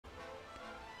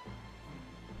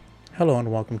Hello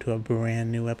and welcome to a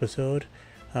brand new episode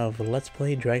of Let's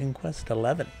Play Dragon Quest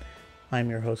XI. I'm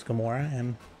your host Gomorrah,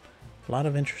 and a lot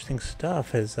of interesting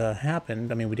stuff has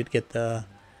happened. I mean, we did get the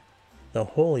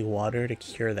holy water to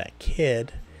cure that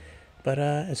kid, but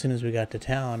as soon as we got to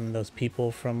town, those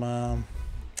people from I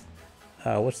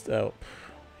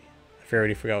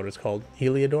already forgot what it's called.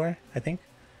 Heliodor, I think.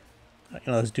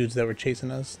 Those dudes that were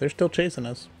chasing us. They're still chasing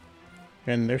us,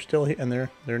 and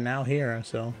they're now here.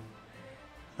 So.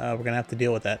 We're gonna have to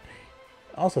deal with that.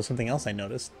 Also, something else I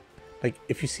noticed, like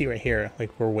if you see right here,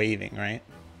 like we're waving, right?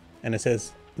 And it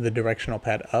says the directional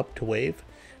pad up to wave,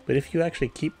 but if you actually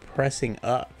keep pressing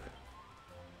up,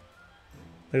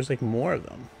 there's like more of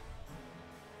them.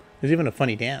 There's even a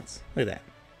funny dance. Look at that.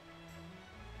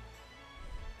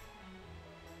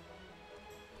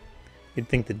 You'd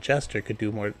think the jester could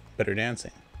do better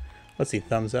dancing. Let's see,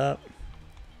 thumbs up,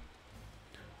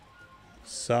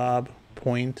 sob,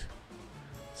 point,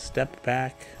 step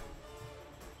back,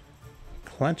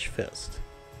 clench fist,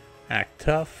 act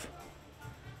tough,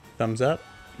 thumbs up,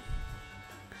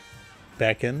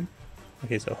 back in.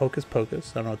 Okay, so hocus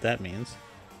pocus, I don't know what that means.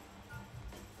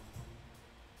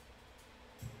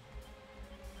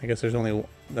 I guess that's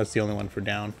the only one for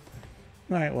down.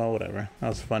 Alright, well, whatever. That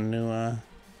was fun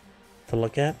to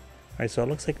look at. Alright, so it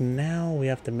looks like now we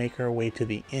have to make our way to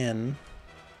the inn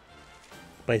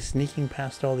by sneaking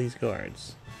past all these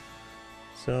guards.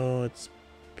 So it's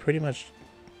pretty much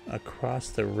across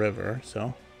the river,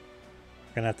 so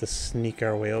we're gonna have to sneak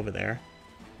our way over there.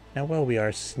 Now while we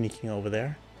are sneaking over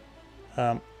there,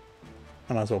 I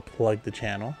might as well plug the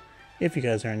channel. If you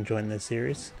guys are enjoying this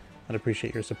series, I'd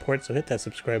appreciate your support, so hit that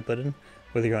subscribe button,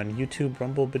 whether you're on YouTube,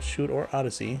 Rumble, Bitchute, or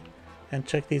Odysee, and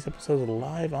check these episodes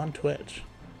live on Twitch.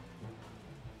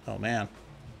 Oh man.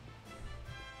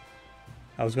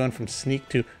 I was going from sneak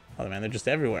to, oh man, they're just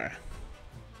everywhere.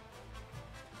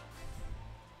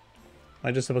 Am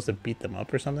I just supposed to beat them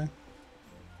up or something?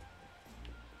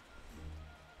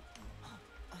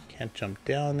 Can't jump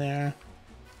down there.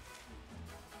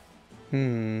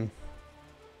 I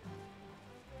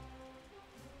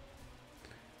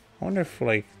wonder if,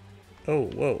 like... Oh,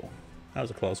 whoa. That was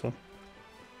a close one.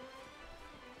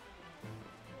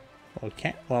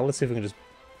 Well, let's see if we can just...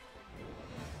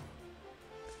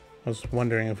 I was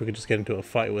wondering if we could just get into a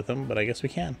fight with them, but I guess we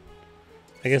can.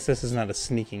 I guess this is not a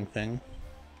sneaking thing.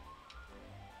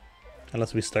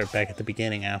 Unless we start back at the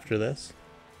beginning after this.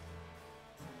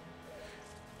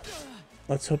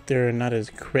 Let's hope they're not as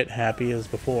crit happy as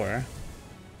before.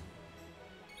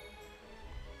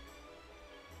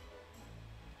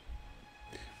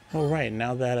 Alright,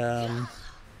 now that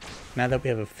we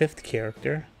have a fifth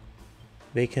character,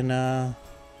 they can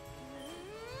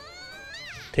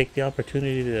take the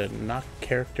opportunity to knock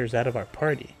characters out of our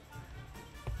party.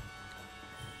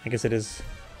 I guess it is.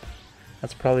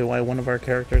 That's probably why one of our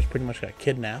characters pretty much got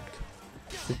kidnapped.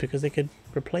 Is because they could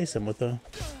replace him with a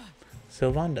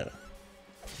Sylvando.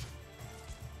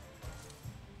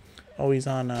 Oh, he's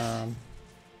on,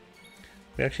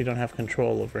 we actually don't have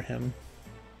control over him.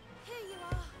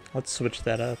 Let's switch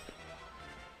that up.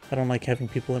 I don't like having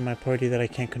people in my party that I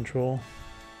can't control.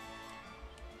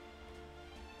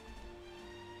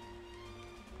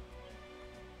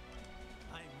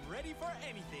 I'm ready for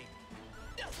anything.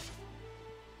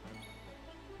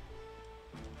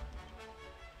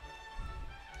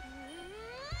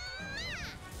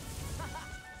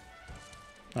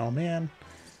 Oh man,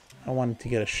 I wanted to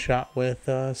get a shot with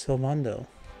Sylvando.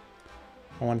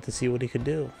 I wanted to see what he could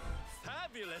do.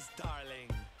 Fabulous, darling.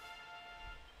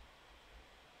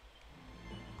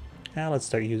 Now let's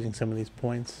start using some of these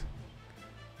points.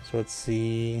 So let's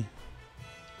see.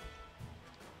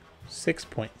 6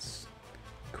 points.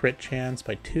 Crit chance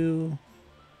by 2.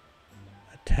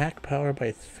 Attack power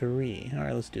by 3.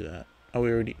 Alright, let's do that. Oh,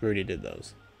 we already did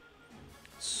those.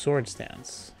 Sword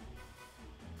stance.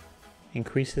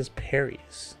 Increases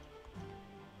parries.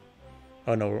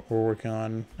 Oh no, we're working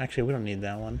on... Actually, we don't need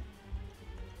that one.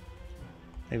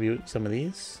 Maybe some of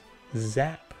these?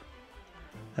 Zap.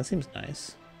 That seems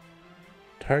nice.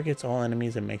 Targets all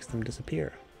enemies and makes them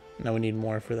disappear. Now we need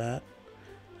more for that.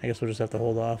 I guess we'll just have to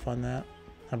hold off on that.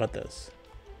 How about this?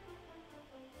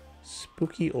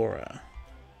 Spooky aura.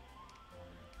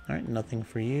 Alright, nothing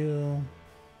for you.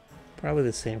 Probably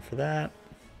the same for that.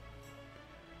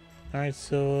 Alright,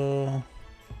 so...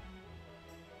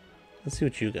 let's see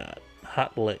what you got.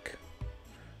 Hot lick.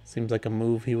 Seems like a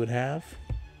move he would have.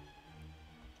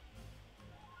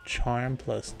 Charm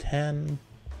plus 10.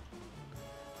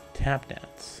 Tap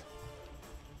dance.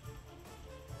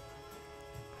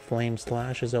 Flame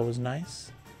slash is always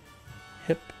nice.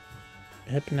 Hip.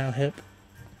 Hip now hip.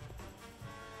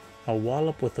 A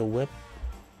wallop with a whip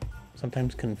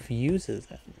sometimes confuses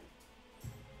it.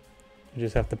 You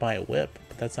just have to buy a whip,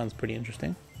 but that sounds pretty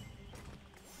interesting.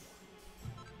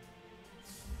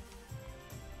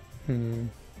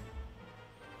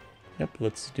 Yep,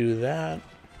 let's do that.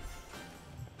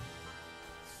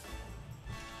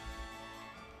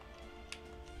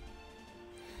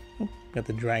 Oh, got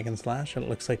the Dragon Slash. It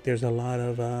looks like there's a lot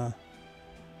of,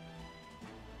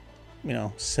 you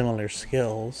know, similar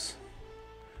skills.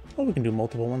 Oh, we can do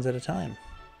multiple ones at a time.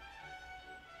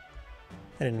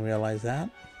 I didn't realize that.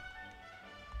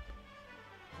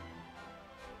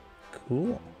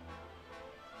 Cool.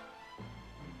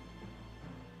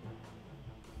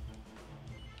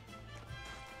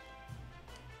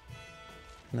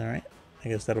 Alright, I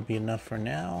guess that'll be enough for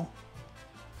now.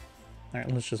 Alright,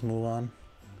 let's just move on.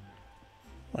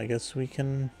 Well, I guess we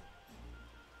can...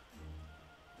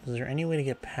 Is there any way to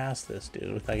get past this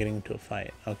dude without getting into a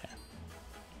fight? Okay.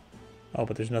 Oh,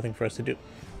 but there's nothing for us to do.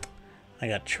 I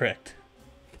got tricked.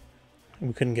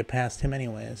 We couldn't get past him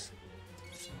anyways.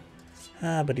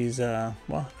 Ah, but he's,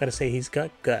 well, gotta say he's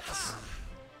got guts.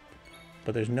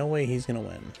 But there's no way he's gonna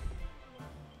win.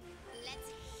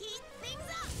 Let's heat things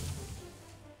up.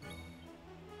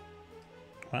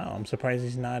 Wow, I'm surprised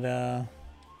he's not,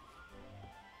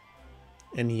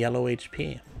 in yellow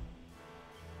HP.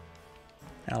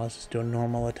 Alice is doing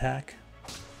normal attack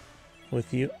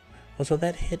with you. Also,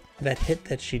 that hit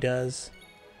that she does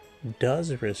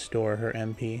restore her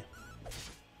MP.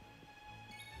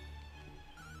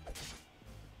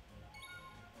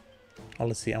 Oh,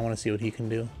 let's see. I want to see what he can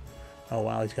do. Oh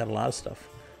wow, he's got a lot of stuff.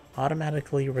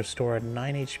 Automatically restore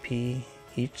 9 HP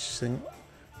each single,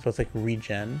 so it's like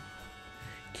regen.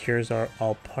 Cures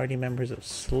all party members of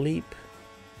sleep.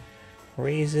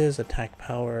 Raises attack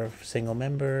power of single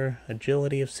member,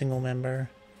 agility of single member,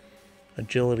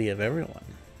 agility of everyone.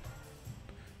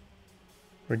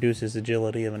 Reduces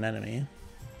agility of an enemy.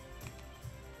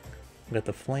 We got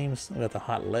the flames, we got the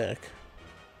hot lick.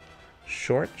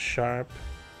 Short, sharp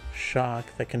shock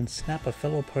that can snap a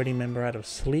fellow party member out of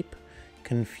sleep,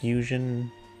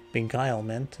 confusion,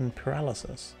 beguilement, and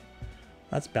paralysis.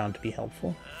 That's bound to be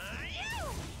helpful.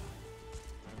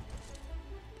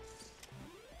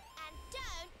 And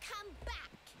don't come back.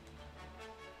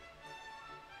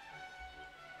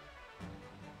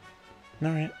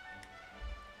 Alright.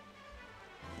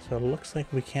 So it looks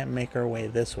like we can't make our way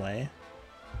this way.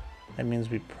 That means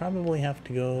we probably have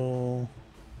to go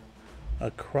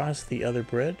across the other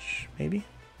bridge, maybe?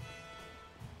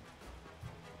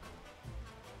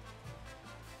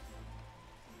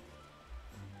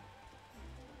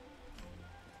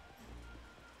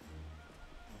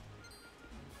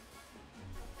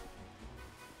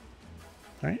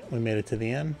 Alright, we made it to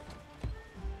the end.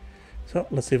 So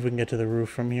let's see if we can get to the roof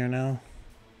from here now.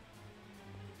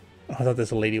 Oh, I thought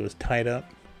this lady was tied up.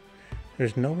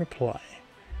 There's no reply.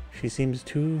 She seems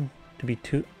to be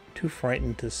too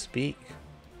frightened to speak.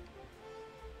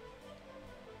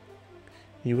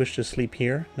 You wish to sleep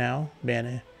here now,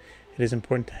 Bane? It is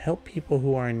important to help people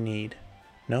who are in need.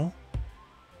 No?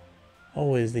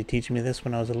 Always they teach me this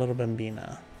when I was a little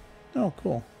bambina. Oh,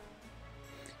 cool.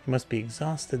 You must be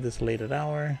exhausted this late at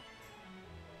hour.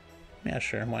 Yeah,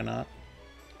 sure, why not?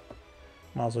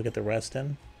 Might as well get the rest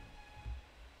in.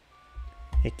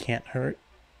 It can't hurt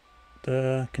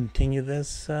to continue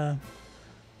this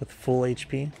with full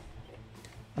HP.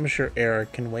 I'm sure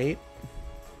Eric can wait.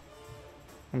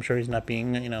 I'm sure he's not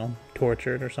being, you know,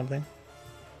 tortured or something.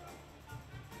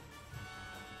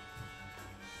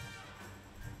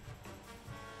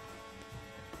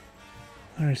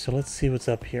 Alright, so let's see what's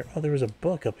up here. Oh, there was a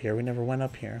book up here. We never went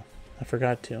up here. I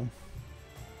forgot to.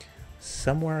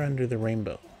 Somewhere under the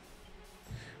rainbow.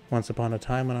 Once upon a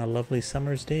time on a lovely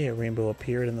summer's day, a rainbow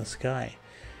appeared in the sky.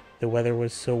 The weather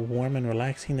was so warm and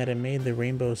relaxing that it made the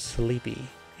rainbow sleepy,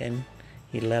 and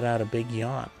he let out a big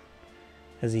yawn.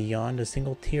 As he yawned, a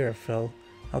single tear fell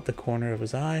out the corner of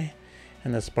his eye,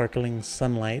 and the sparkling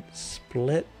sunlight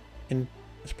split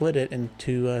it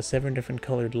into 7 different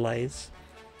colored lights,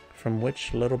 from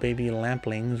which little baby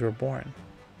lamplings were born.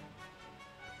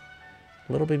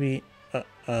 Little baby,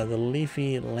 the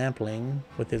leafy lampling,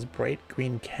 with his bright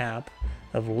green cap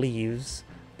of leaves,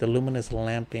 the luminous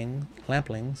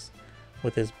lamplings,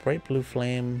 with his bright blue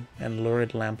flame, and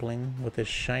lurid lampling, with his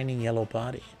shining yellow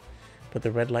body. But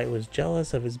the red light was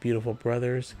jealous of his beautiful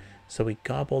brothers, so he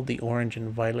gobbled the orange and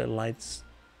violet lights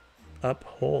up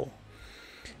whole.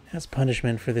 As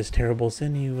punishment for this terrible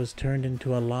sin, he was turned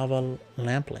into a lava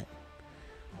lampling.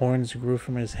 Horns grew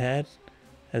from his head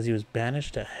as he was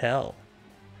banished to hell,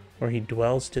 where he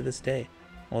dwells to this day.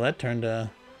 Well, that turned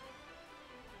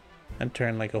That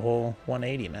turned like a whole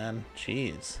 180, man.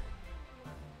 Jeez.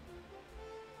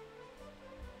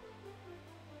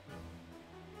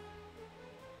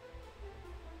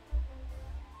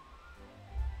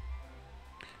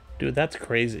 Dude, that's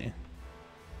crazy.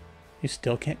 You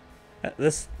still can't...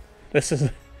 This is...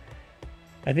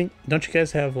 I think... Don't you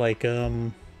guys have, like, if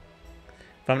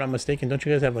I'm not mistaken, don't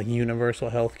you guys have, like, universal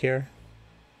health care?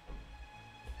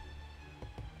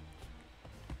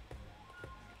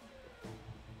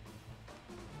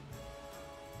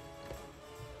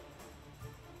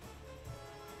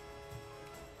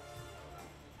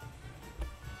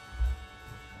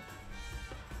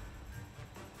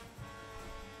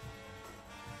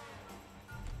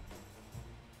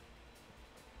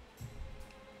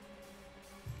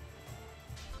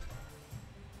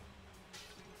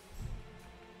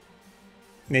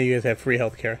 Yeah, you guys have free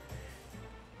healthcare,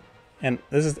 and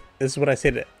this is what I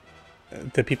say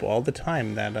to people all the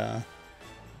time that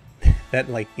that,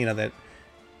 like, you know, that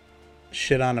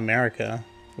shit on America,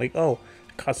 like, oh,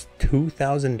 it costs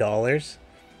 $2,000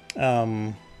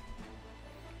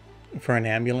 for an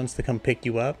ambulance to come pick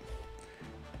you up,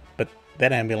 but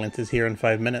that ambulance is here in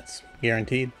 5 minutes,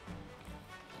 guaranteed.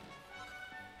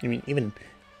 I mean, even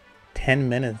 10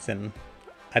 minutes, and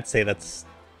I'd say that's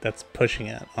pushing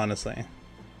it, honestly.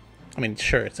 I mean,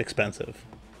 sure, it's expensive,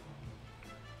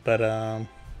 but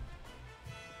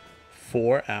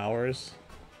 4 hours?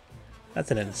 That's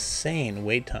an insane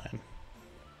wait time.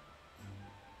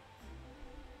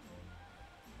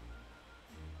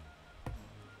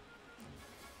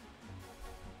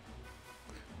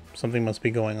 Something must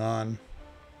be going on.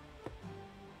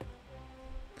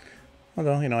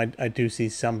 Although, you know, I do see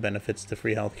some benefits to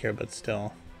free healthcare, but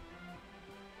still.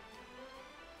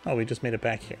 Oh, we just made it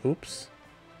back here. Oops.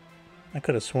 I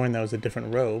could have sworn that was a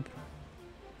different robe.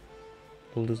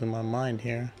 Losing my mind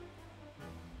here.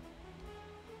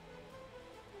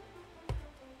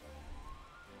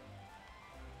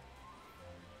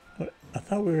 What? I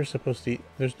thought we were supposed to...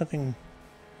 There's nothing...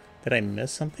 Did I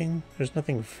miss something? There's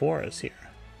nothing for us here.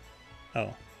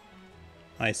 Oh.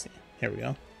 I see. Here we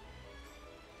go.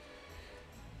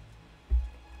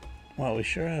 Well, we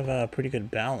sure have a pretty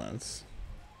good balance.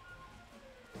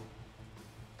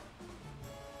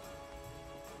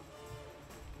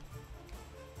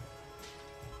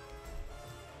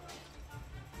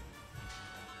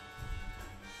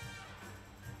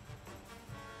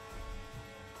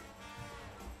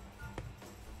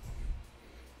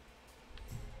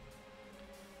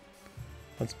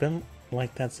 It's been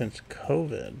like that since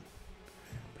COVID.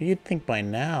 But you'd think by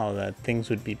now that things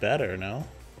would be better, no?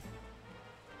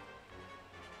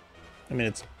 I mean,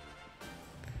 it's...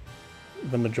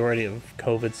 The majority of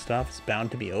COVID stuff is bound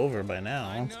to be over by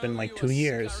now. It's been like 2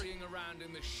 years.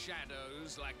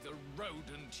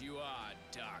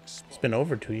 It's been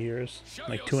over 2 years.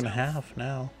 Like 2.5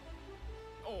 now.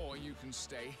 Or you can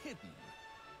stay hidden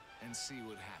and see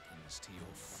what happens to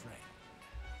your friend.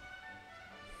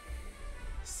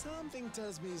 Something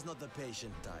tells me he's not the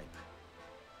patient type.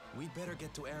 We'd better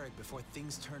get to Eric before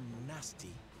things turn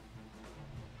nasty.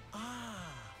 Ah,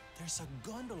 there's a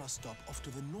gondola stop off to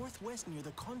the northwest near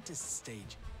the contest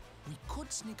stage. We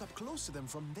could sneak up close to them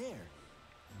from there.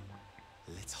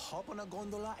 Let's hop on a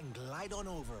gondola and glide on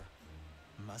over.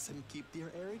 Mustn't keep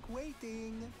dear Eric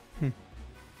waiting.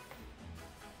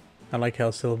 I like how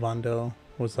Sylvando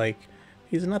was like,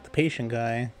 he's not the patient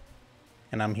guy.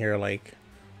 And I'm here like,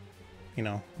 you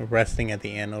know, resting at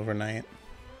the inn overnight.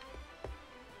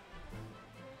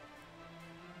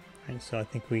 Alright, so I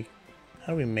think we... How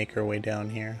do we make our way down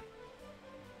here?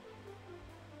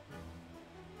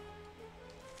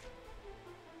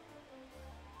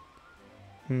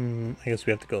 I guess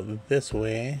we have to go this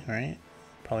way, right?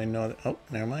 Probably no other... Oh,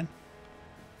 never mind.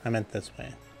 I meant this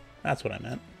way. That's what I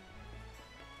meant.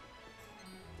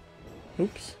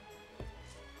 Oops.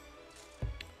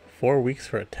 4 weeks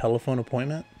for a telephone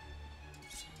appointment?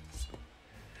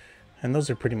 And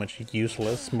those are pretty much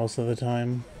useless most of the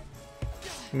time.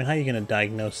 I mean, how are you going to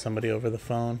diagnose somebody over the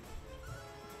phone?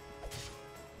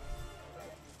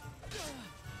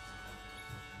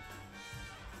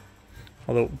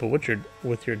 Although, but with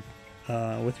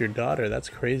your daughter, that's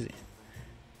crazy.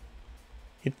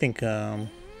 You'd think, you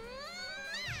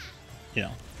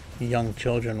know, young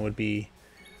children would be,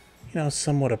 you know,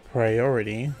 somewhat a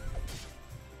priority.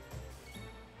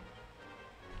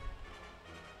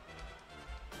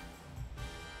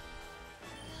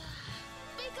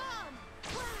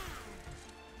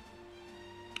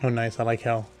 Oh, nice. I like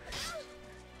how...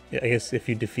 Yeah, I guess if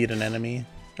you defeat an enemy,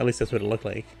 at least that's what it looked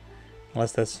like.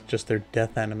 Unless that's just their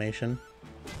death animation.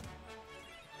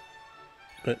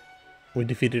 But we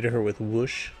defeated her with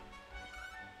whoosh.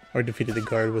 Or defeated the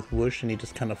guard with whoosh and he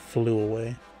just kind of flew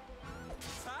away.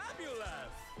 Fabulous!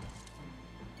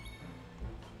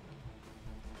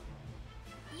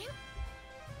 Yep.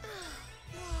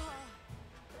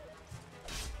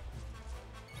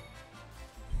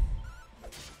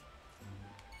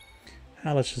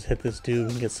 Now let's just hit this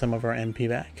dude and get some of our MP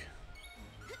back.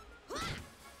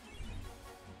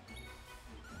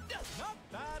 Not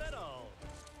bad at all.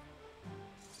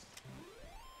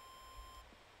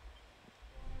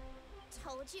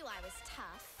 Told you I was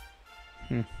tough.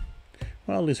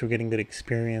 Well, at least we're getting good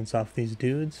experience off these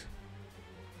dudes.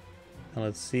 Now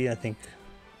let's see, I think...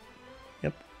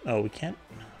 Yep. Oh, we can't,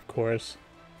 of course.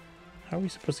 How are we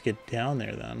supposed to get down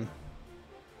there then?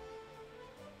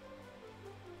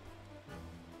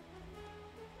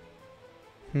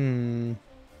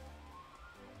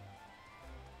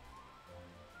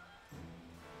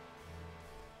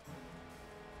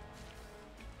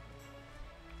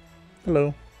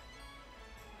 Hello.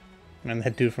 And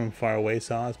that dude from far away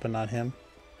saw us, but not him.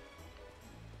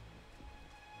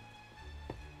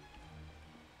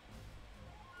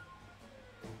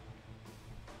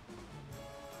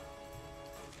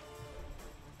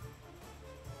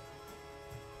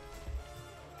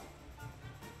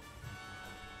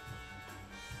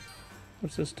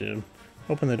 What's this dude?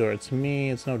 Open the door. It's me.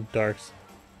 It's no darks.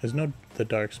 There's no the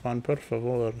dark spawn. Por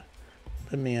favor.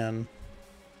 Let me in.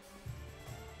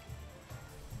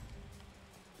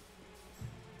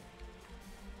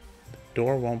 The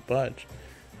door won't budge.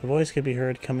 A voice could be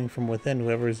heard coming from within.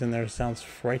 Whoever is in there sounds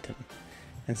frightened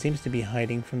and seems to be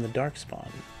hiding from the dark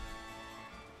spawn.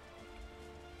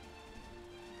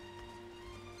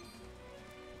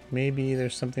 Maybe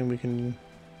there's something we can...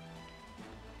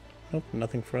 Nope,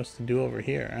 nothing for us to do over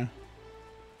here.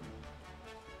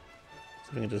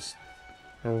 So we can just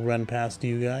run past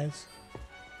you guys.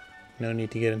 No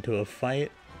need to get into a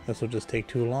fight. This will just take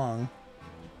too long.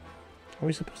 Are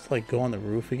we supposed to like go on the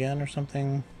roof again or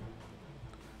something?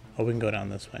 Oh, we can go down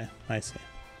this way. I see.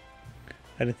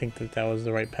 I didn't think that that was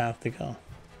the right path to go.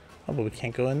 Oh, but we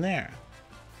can't go in there.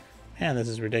 Man, this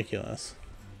is ridiculous.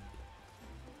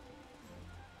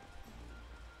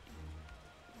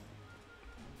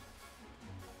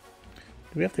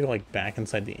 Do we have to go like back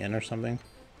inside the inn or something?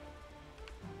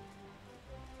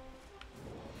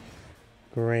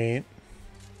 Great.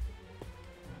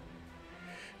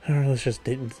 Alright, let's just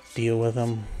deal with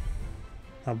him.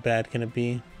 How bad can it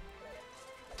be?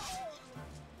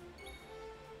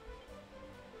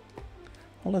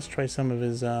 Well, let's try some of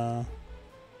his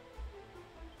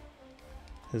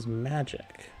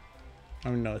magic. I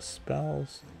don't know, his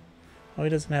spells. Oh, he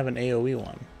doesn't have an AoE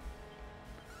one.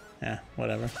 Yeah,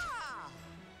 whatever.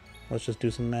 Let's just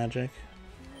do some magic.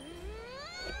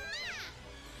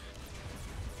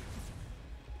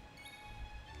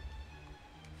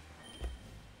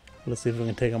 Let's see if we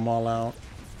can take them all out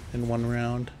in one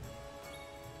round.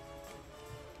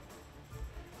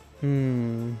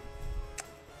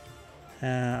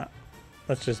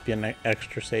 Let's just be an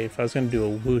extra safe. I was going to do a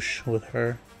whoosh with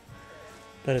her,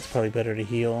 but it's probably better to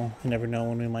heal. You never know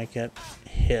when we might get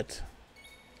hit.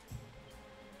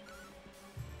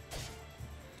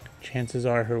 Chances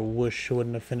are her whoosh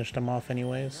wouldn't have finished him off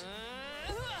anyways.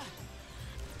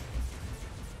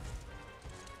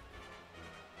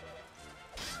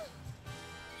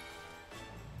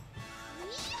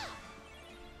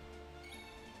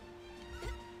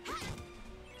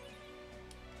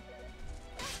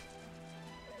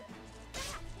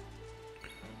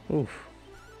 Oof.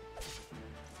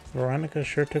 Veronica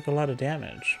sure took a lot of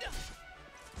damage.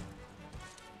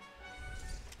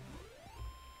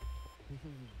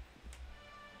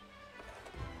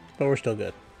 But we're still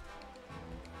good.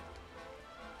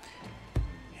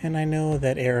 And I know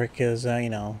that Eric is, you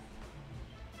know,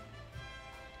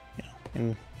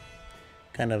 in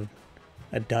kind of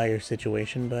a dire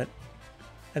situation, but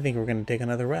I think we're going to take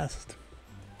another rest.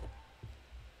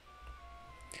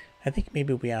 I think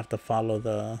maybe we have to follow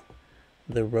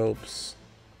the ropes.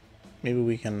 Maybe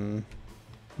we can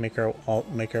make our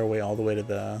way all the way to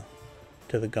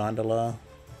the gondola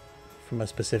from a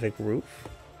specific roof.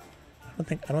 I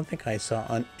don't think I saw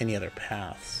on any other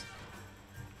paths.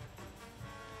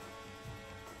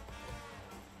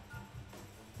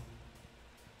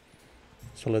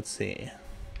 So let's see.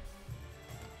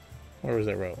 Where was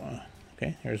that rope?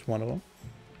 Okay, here's one of them.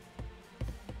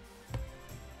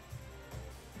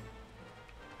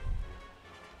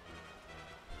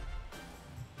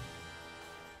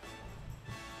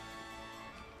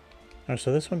 Oh,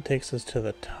 so this one takes us to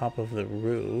the top of the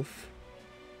roof.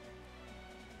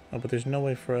 Oh, but there's no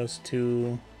way for us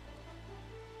to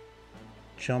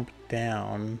jump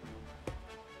down.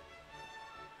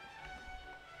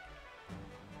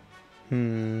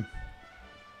 Alright,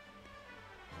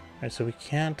 so we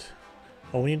can't...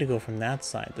 Oh, we need to go from that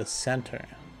side, the center.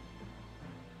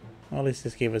 Well, at least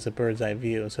this gave us a bird's eye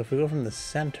view. So if we go from the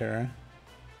center,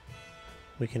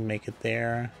 we can make it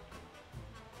there.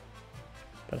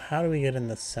 But how do we get in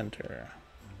the center?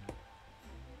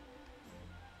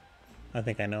 I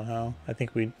think I know how. I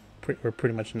think we're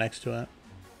pretty much next to it.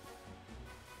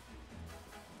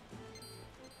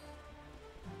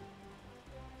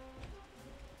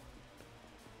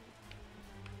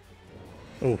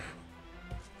 Oof.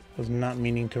 Was not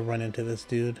meaning to run into this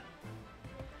dude.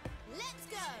 Let's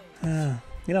go.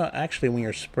 You know, actually, when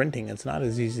you're sprinting, it's not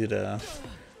as easy to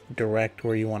direct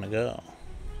where you want to go.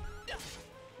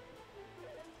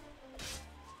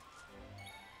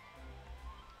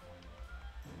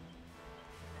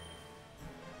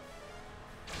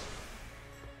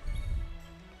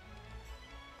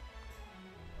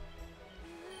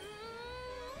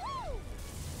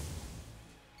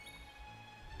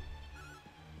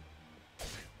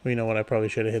 Well, you know what? I probably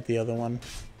should have hit the other one.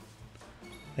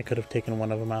 I could have taken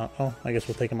one of them out. Oh, I guess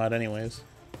we'll take them out anyways.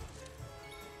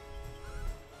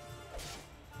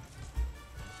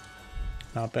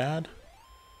 Not bad.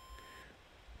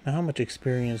 Now, how much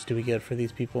experience do we get for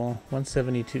these people?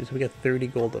 172, so we get 30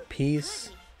 gold apiece.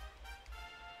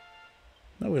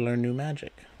 No, we learn new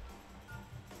magic.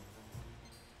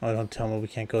 Oh, don't tell me we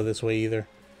can't go this way either.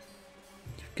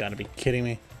 You've got to be kidding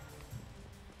me.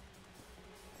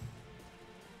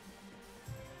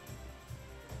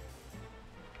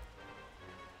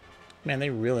 Man,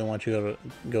 they really want you to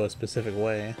go a specific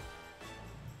way.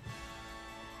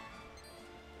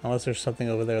 Unless there's something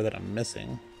over there that I'm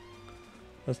missing.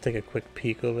 Let's take a quick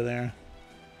peek over there.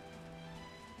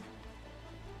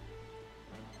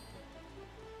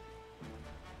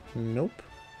 Nope.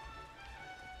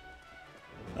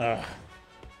 Ugh.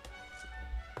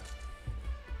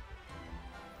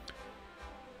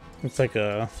 It's like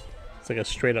a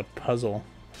straight up puzzle.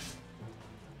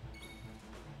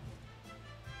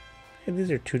 Hey,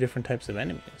 these are two different types of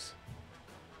enemies.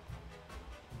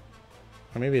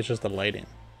 Or maybe it's just the lighting.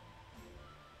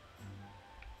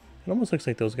 It almost looks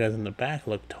like those guys in the back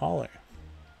look taller.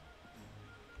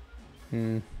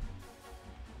 Now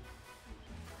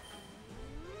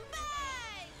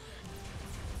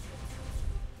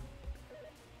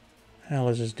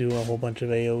let's just do a whole bunch of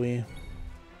AoE.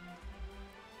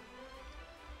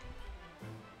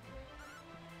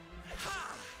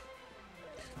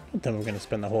 Then we're gonna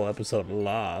spend the whole episode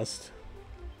lost.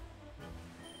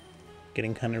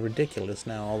 Getting kind of ridiculous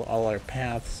now. All our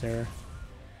paths are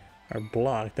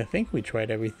blocked. I think we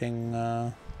tried everything.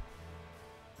 Oh,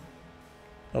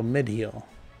 mid heal.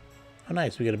 Oh,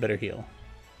 nice. We get a better heal.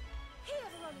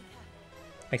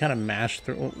 I kind of mashed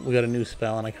through. We got a new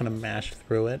spell, and I kind of mashed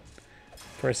through it.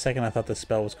 For a second, I thought the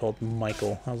spell was called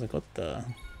Michael. I was like, what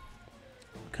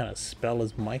kind of spell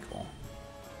is Michael?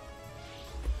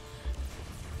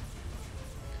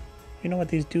 You know what?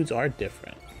 These dudes are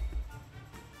different.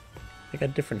 They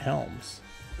got different helms.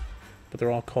 But they're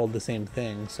all called the same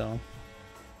thing, so...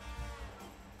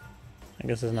 I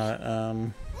guess it's not,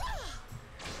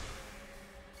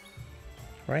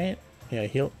 right? Yeah,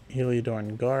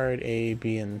 Heliodorn Guard, A,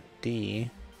 B, and D.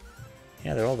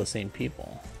 Yeah, they're all the same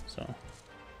people, so...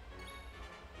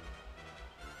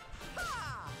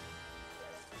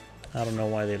 I don't know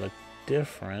why they look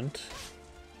different.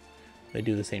 They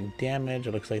do the same damage.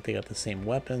 It looks like they got the same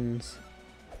weapons.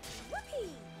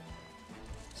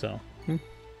 So,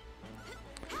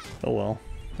 oh well.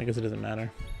 I guess it doesn't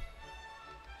matter.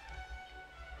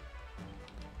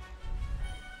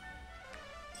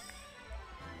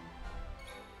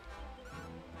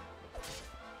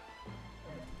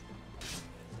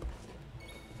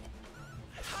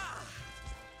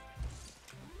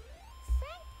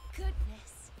 Thank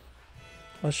goodness.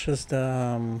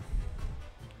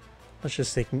 Let's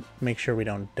just make sure we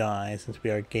don't die, since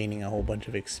we are gaining a whole bunch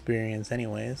of experience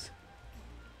anyways.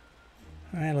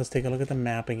 Alright, let's take a look at the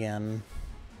map again.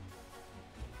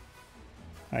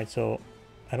 Alright, so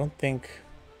I don't think...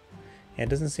 Yeah, it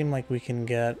doesn't seem like we can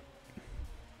get...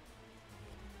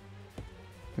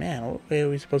 Man, what way are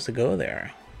we supposed to go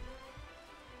there?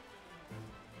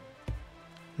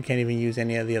 We can't even use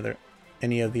any of the other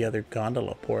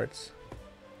gondola ports.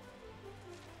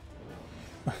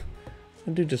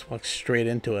 The dude just walked straight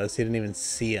into us. He didn't even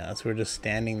see us. We're just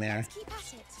standing there. Let's keep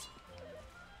at it.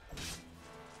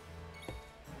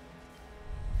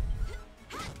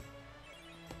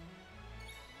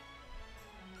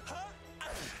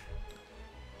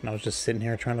 And I was just sitting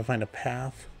here trying to find a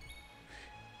path.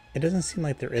 It doesn't seem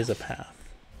like there is a path.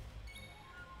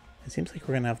 It seems like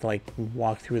we're gonna have to like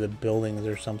walk through the buildings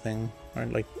or something, or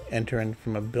like enter in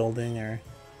from a building, or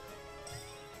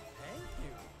Thank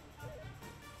you.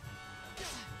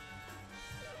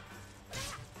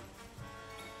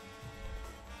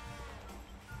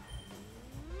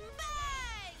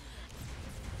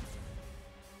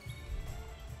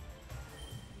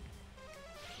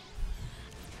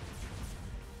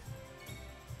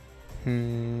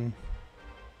 Bang!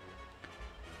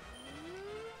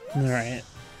 Alright.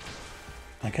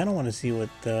 I kind of want to see what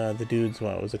the dude's,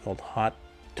 what was it called? Hot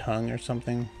tongue or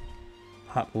something?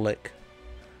 Hot lick.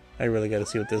 I really got to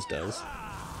see what this does.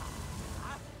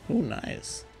 Ooh,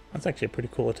 nice. That's actually a pretty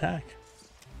cool attack.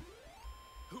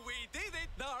 We did it,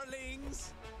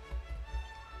 darlings.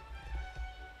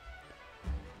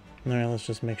 Alright, let's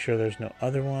just make sure there's no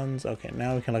other ones. Okay,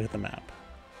 now we can look at the map.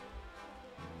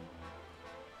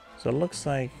 So it looks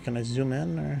like, can I zoom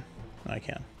in or? No, I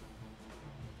can.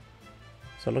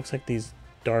 So it looks like these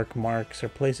dark marks are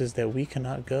places that we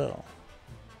cannot go.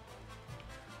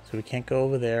 So we can't go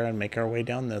over there and make our way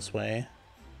down this way.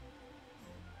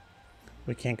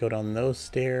 We can't go down those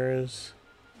stairs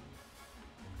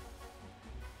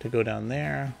to go down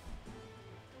there.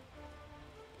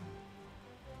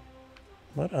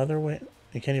 What other way?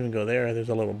 You can't even go there. There's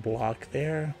a little block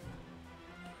there.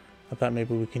 I thought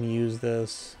maybe we can use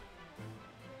this.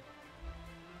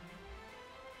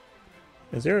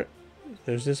 Is there...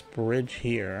 There's this bridge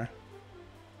here.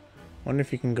 Wonder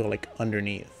if you can go like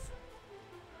underneath.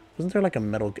 Wasn't there like a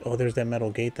metal... Oh, there's that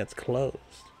metal gate that's closed.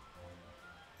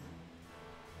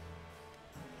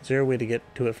 Is there a way to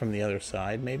get to it from the other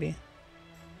side, maybe?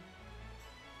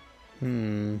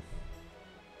 We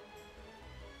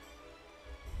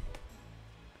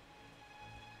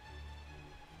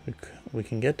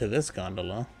can get to this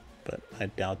gondola, but I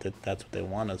doubt that that's what they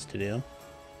want us to do.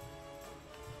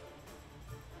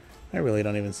 I really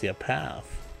don't even see a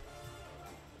path.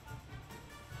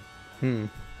 It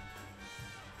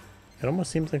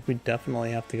almost seems like we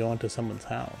definitely have to go into someone's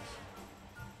house.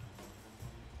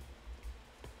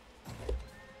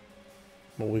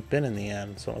 Well, we've been in the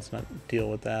end, so let's not deal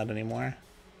with that anymore.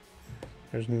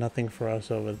 There's nothing for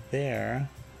us over there.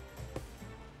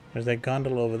 There's that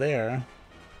gondola over there.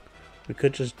 We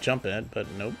could just jump it, but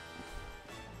nope.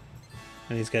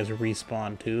 And these guys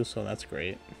respawn too, so that's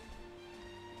great.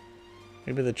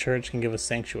 Maybe the church can give us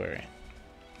sanctuary.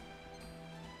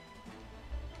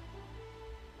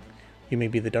 You may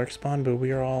be the darkspawn, but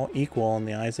we are all equal in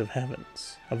the eyes of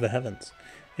the heavens.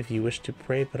 If you wish to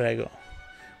pray, prego.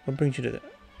 What brings you to the...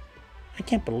 I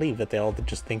can't believe that they all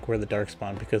just think we're the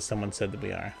darkspawn because someone said that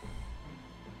we are.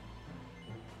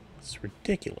 It's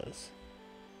ridiculous.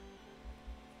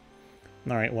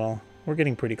 Alright, well, we're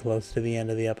getting pretty close to the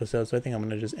end of the episode, so I think I'm going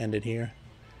to just end it here.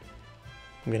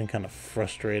 I'm getting kind of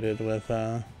frustrated with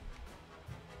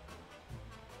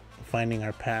finding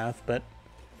our path, but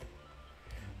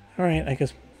alright, I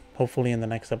guess hopefully in the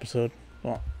next episode.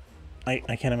 Well, I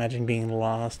can't imagine being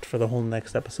lost for the whole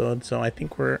next episode, so I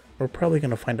think we're probably going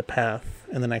to find a path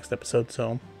in the next episode,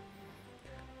 so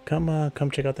come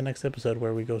check out the next episode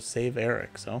where we go save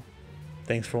Eric. So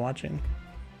thanks for watching,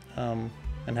 and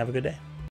have a good day.